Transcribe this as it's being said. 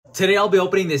Today I'll be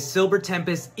opening this Silver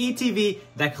Tempest ETB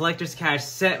that Collector's Cash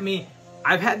sent me.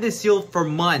 I've had this sealed for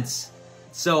months,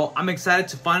 so I'm excited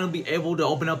to finally be able to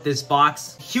open up this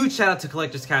box. Huge shout out to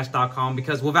collectorscash.com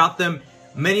because without them,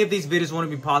 many of these videos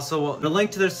wouldn't be possible. The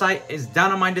link to their site is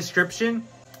down in my description.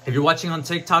 If you're watching on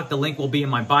TikTok, the link will be in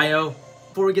my bio.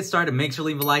 Before we get started, make sure to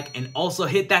leave a like and also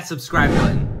hit that subscribe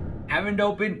button. I haven't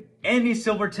opened any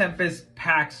Silver Tempest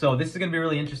packs, so this is gonna be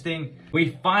really interesting.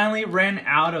 We finally ran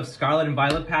out of Scarlet and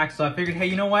Violet packs, so I figured, hey,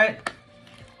 you know what?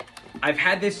 I've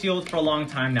had this sealed for a long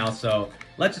time now, so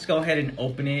let's just go ahead and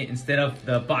open it instead of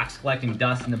the box collecting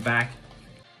dust in the back.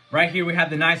 Right here we have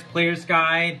the nice player's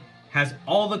guide. Has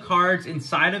all the cards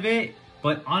inside of it,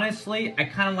 but honestly, I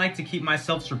kind of like to keep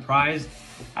myself surprised.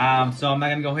 So I'm not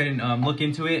gonna go ahead and look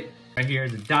into it. Right here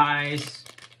is the dice.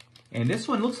 And this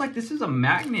one looks like this is a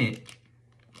magnet.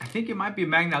 I think it might be a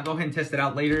magnet. I'll go ahead and test it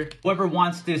out later. Whoever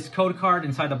wants this code card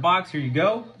inside the box, here you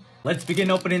go. Let's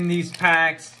begin opening these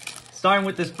packs. Starting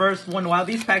with this first one. Wow,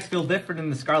 these packs feel different than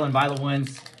the Scarlet and Violet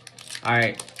ones. All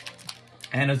right.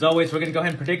 And as always, we're gonna go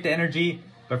ahead and predict the energy.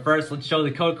 But first, let's show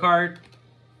the code card.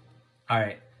 All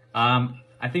right.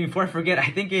 I think before I forget, I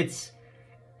think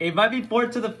it might be 4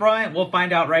 to the front. We'll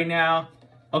find out right now.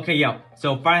 Okay, yeah.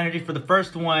 So fire energy for the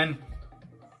first one.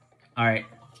 All right.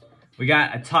 We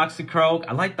got a Toxicroak.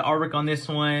 I like the artwork on this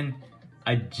one.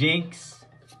 A Jinx.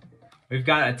 We've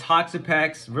got a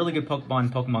Toxapex. Really good Pokemon in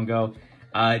Pokemon Go.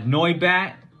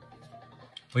 Noibat.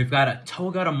 We've got a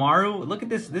Togedemaru. Look at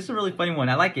this. This is a really funny one.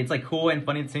 I like it. It's like cool and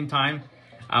funny at the same time.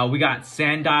 We got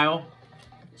Sandile.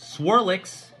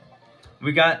 Swirlix.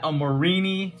 We got a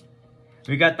Marini.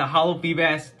 We got the Hollow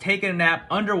Feebas taking a nap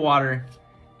underwater.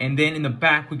 And then in the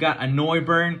back, we got a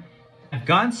Noivern. I've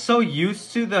gotten so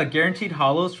used to the guaranteed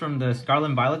hollows from the Scarlet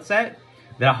and Violet set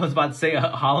that I was about to say a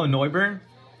hollow Noivern.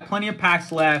 Plenty of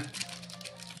packs left.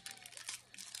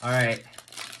 All right.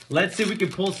 Let's see if we can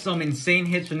pull some insane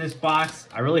hits from this box.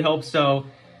 I really hope so.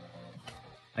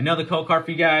 Another code card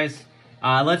for you guys.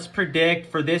 Let's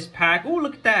predict for this pack. Oh,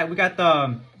 look at that. We got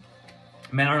the...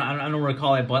 Man, I don't know what to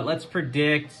call it, but let's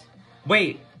predict.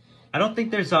 Wait, I don't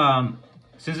think there's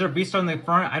since there's a V-Star on the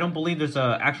front, I don't believe there's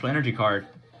a actual energy card.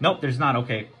 Nope, there's not.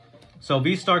 Okay, so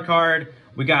V-Star card.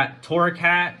 We got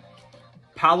Torracat,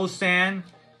 Palossand.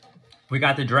 We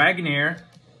got the Dragonair,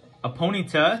 a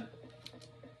Ponyta,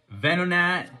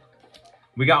 Venonat.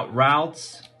 We got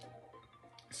Routes,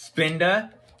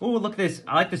 Spinda. Oh, look at this.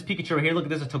 I like this Pikachu right here. Look at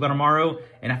this, a Togedemaru.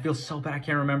 And I feel so bad I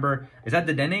can't remember. Is that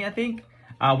the Dene, I think?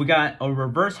 We got a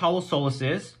reverse Hollow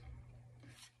Solaces.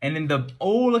 And in the,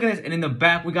 oh, look at this. And in the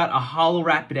back, we got a Hollow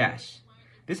Rapidash.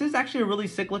 This is actually a really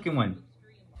sick looking one.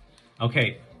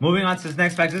 Okay, moving on to this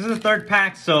next pack. This is the third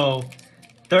pack, so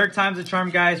third time's the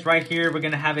charm, guys. Right here, we're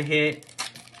going to have a hit.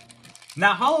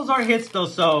 Now, Hollows are hits, though,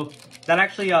 so that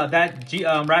actually,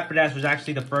 Rapidash was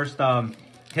actually the first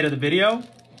hit of the video.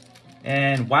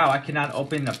 And wow, I cannot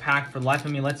open a pack for the life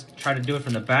of me. Let's try to do it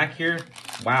from the back here.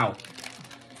 Wow.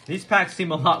 These packs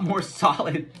seem a lot more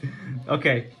solid.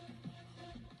 Okay.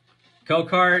 Code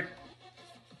card.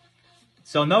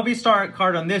 So no V-Star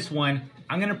card on this one.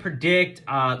 I'm going to predict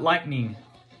Lightning.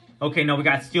 Okay, no, we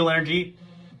got Steel Energy.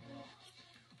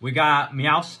 We got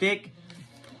Meowstic.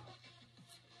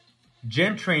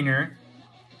 Gym Trainer.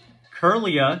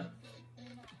 Curlia.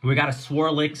 We got a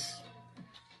Swirlix.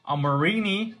 A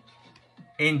Marini.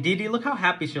 And Didi, look how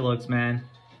happy she looks, man.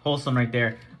 Wholesome right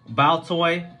there.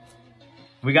 Baltoy.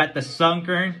 We got the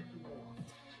Sunkern.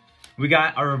 We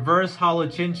got a reverse hollow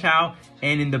Chinchou.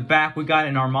 And in the back, we got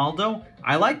an Armaldo.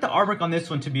 I like the artwork on this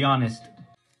one, to be honest.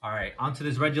 All right, onto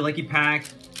this Regieleki pack.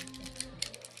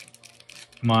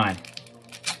 Come on.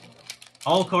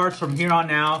 All cards from here on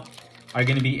now are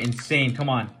going to be insane. Come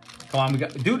on. Come on. We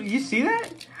got, dude, you see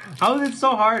that? How is it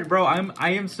so hard? Bro, I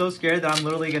am so scared that I'm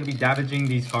literally going to be damaging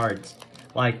these cards.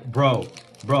 Like, bro,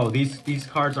 these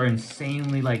cards are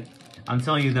insanely, like, I'm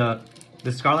telling you, the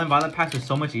Scarlet and Violet packs are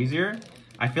so much easier.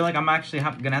 I feel like I'm actually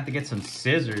gonna have to get some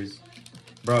scissors.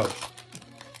 Bro.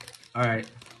 Alright.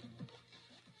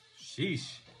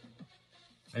 Sheesh.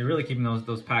 They're really keeping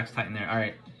those packs tight in there.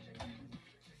 Alright.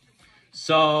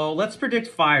 So, let's predict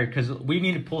fire, because we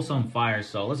need to pull some fire,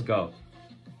 so let's go.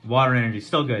 Water energy.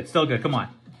 Still good. Still good. Come on.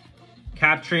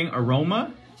 Capturing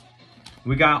Aroma.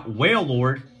 We got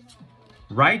Wailord.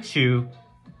 Raichu.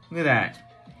 Look at that.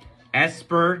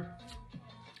 Esper.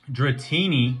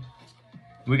 Dratini.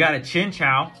 We got a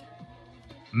Chinchou.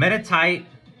 Meditite.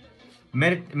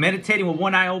 Meditating with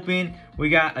one eye open. We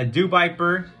got a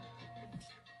Dewviper.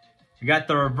 We got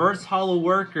the reverse hollow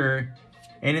worker.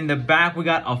 And in the back, we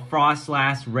got a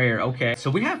Frostlass rare. Okay, so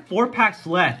we have 4 packs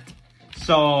left.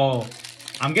 So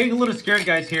I'm getting a little scared,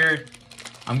 guys, here.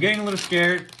 I'm getting a little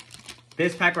scared.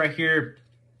 This pack right here,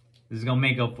 this is gonna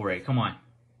make up for it. Come on.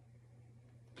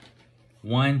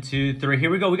 1, 2, 3. Here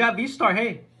we go. We got V-Star.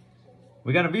 Hey,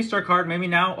 we got a V-Star card. Maybe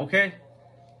now. Okay.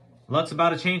 Luck's about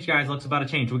to change, guys. Luck's about to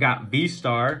change. We got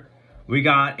V-Star. We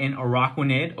got an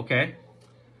Araquanid. Okay.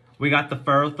 We got the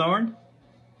Ferrothorn.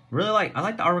 I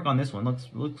like the artwork on this one.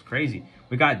 Looks crazy.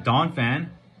 We got Donphan.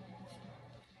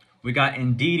 We got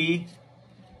Indeedee.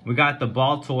 We got the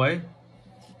Baltoy.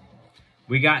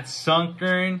 We got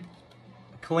Sunkern.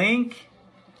 Clink.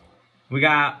 We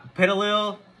got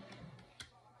Petalil.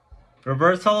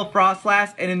 Reverse Holo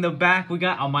Frostlass. And in the back, we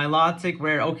got a Milotic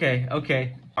Rare.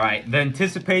 Okay. Alright, the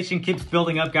anticipation keeps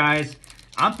building up, guys.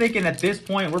 I'm thinking at this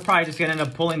point, we're probably just going to end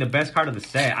up pulling the best card of the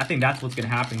set. I think that's what's going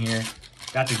to happen here.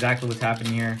 That's exactly what's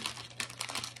happening here.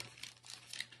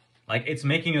 Like, it's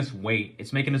making us wait.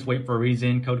 It's making us wait for a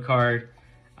reason. Code card.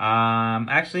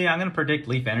 Actually, I'm going to predict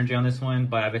Leaf Energy on this one,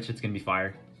 but I bet you it's going to be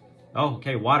Fire. Oh,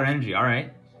 okay. Water Energy. All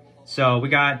right. So, we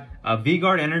got a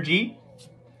V-Guard Energy.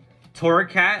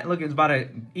 Torracat. Look, it's about to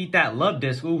eat that Love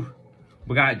Disc. Ooh.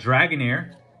 We got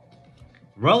Dragonair.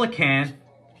 Relicanth.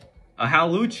 A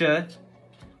Hawlucha.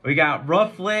 We got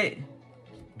Rufflet.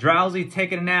 Drowsy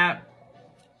taking a nap.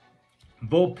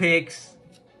 Vulpix.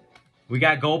 We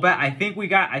got Golbat. I think we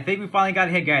finally got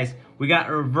a hit, guys. We got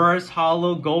a Reverse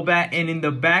Holo Golbat, and in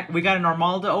the back we got an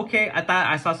Armaldo. Okay, I thought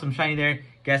I saw some shiny there.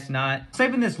 Guess not.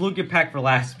 Saving this Lugia pack for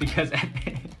last because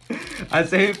I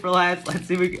saved it for last. Let's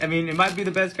see. I mean, it might be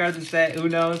the best card in the set. Who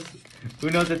knows? Who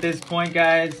knows at this point,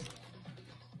 guys?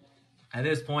 At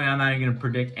this point, I'm not even gonna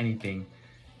predict anything.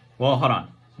 Well, hold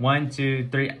on. 1, 2,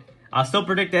 3. I'll still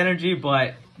predict energy,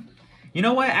 but you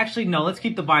know what? Actually, no. Let's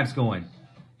keep the vibes going.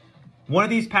 One of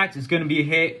these packs is going to be a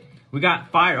hit. We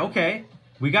got Fire. Okay.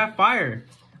 We got Fire.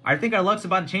 I think our luck's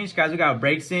about to change, guys. We got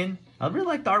Breaks In. I really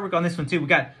like the artwork on this one, too. We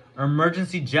got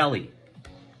Emergency Jelly.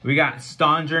 We got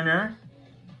Stonjourner.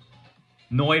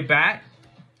 Noibat.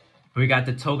 We got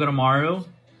the Togedemaru.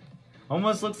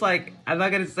 Almost looks like... I'm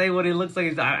not going to say what it looks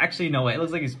like. Actually, no way. It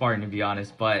looks like he's Spartan, to be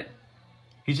honest. But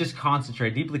he's just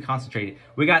concentrated. Deeply concentrated.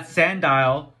 We got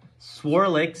Sandile.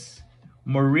 Swirlix.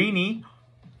 Marini.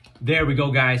 There we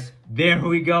go, guys. There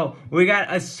we go. We got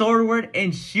a Swordward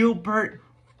and Shieldbert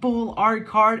full art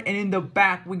card. And in the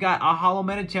back, we got a Holo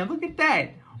Medicham. Look at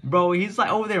that. Bro, he's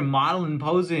like over there modeling,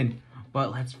 posing.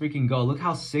 But let's freaking go. Look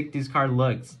how sick this card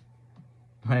looks.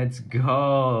 Let's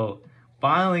go.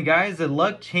 Finally, guys, the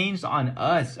luck changed on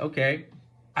us. Okay.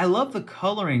 I love the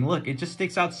coloring. Look, it just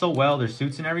sticks out so well. Their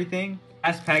suits and everything.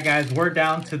 Last pack, guys. We're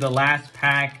down to the last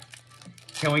pack.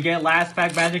 Can we get last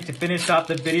pack magic to finish off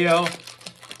the video?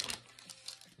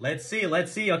 Let's see.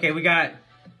 Let's see. Okay, we got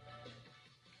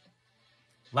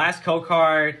last code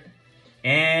card.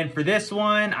 And for this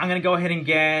one, I'm going to go ahead and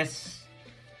guess.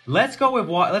 Let's go with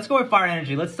Fire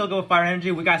Energy. Let's still go with Fire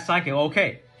Energy. We got Psychic.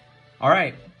 Okay. All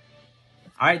right.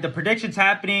 All right, the prediction's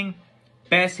happening.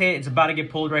 Best hit. It's about to get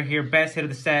pulled right here. Best hit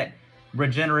of the set.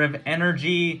 Regenerative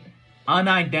Energy.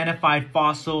 Unidentified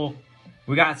Fossil.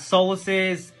 We got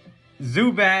Solaces.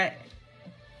 Zubat.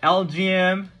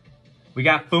 LGM. We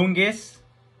got Fungus.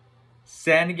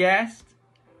 Sandygast.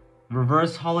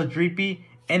 Reverse Holodreepy.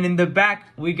 And in the back,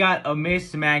 we got a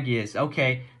Miss Magius.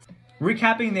 Okay.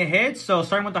 Recapping the hits. So,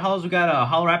 starting with the holos, we got a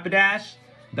Holo Rapidash.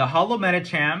 The Holo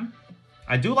Medicham.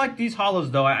 I do like these holos,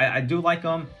 though. I do like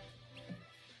them.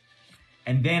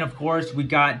 And then, of course, we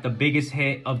got the biggest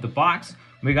hit of the box.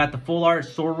 We got the full art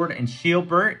Swordward and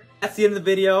Shieldbert. That's the end of the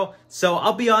video. So,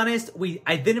 I'll be honest.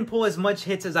 I didn't pull as much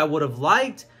hits as I would have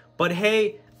liked. But,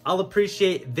 hey, I'll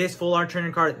appreciate this full art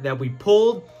trainer card that we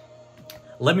pulled.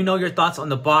 Let me know your thoughts on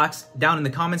the box down in the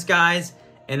comments, guys.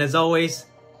 And as always,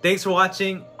 thanks for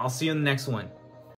watching. I'll see you in the next one.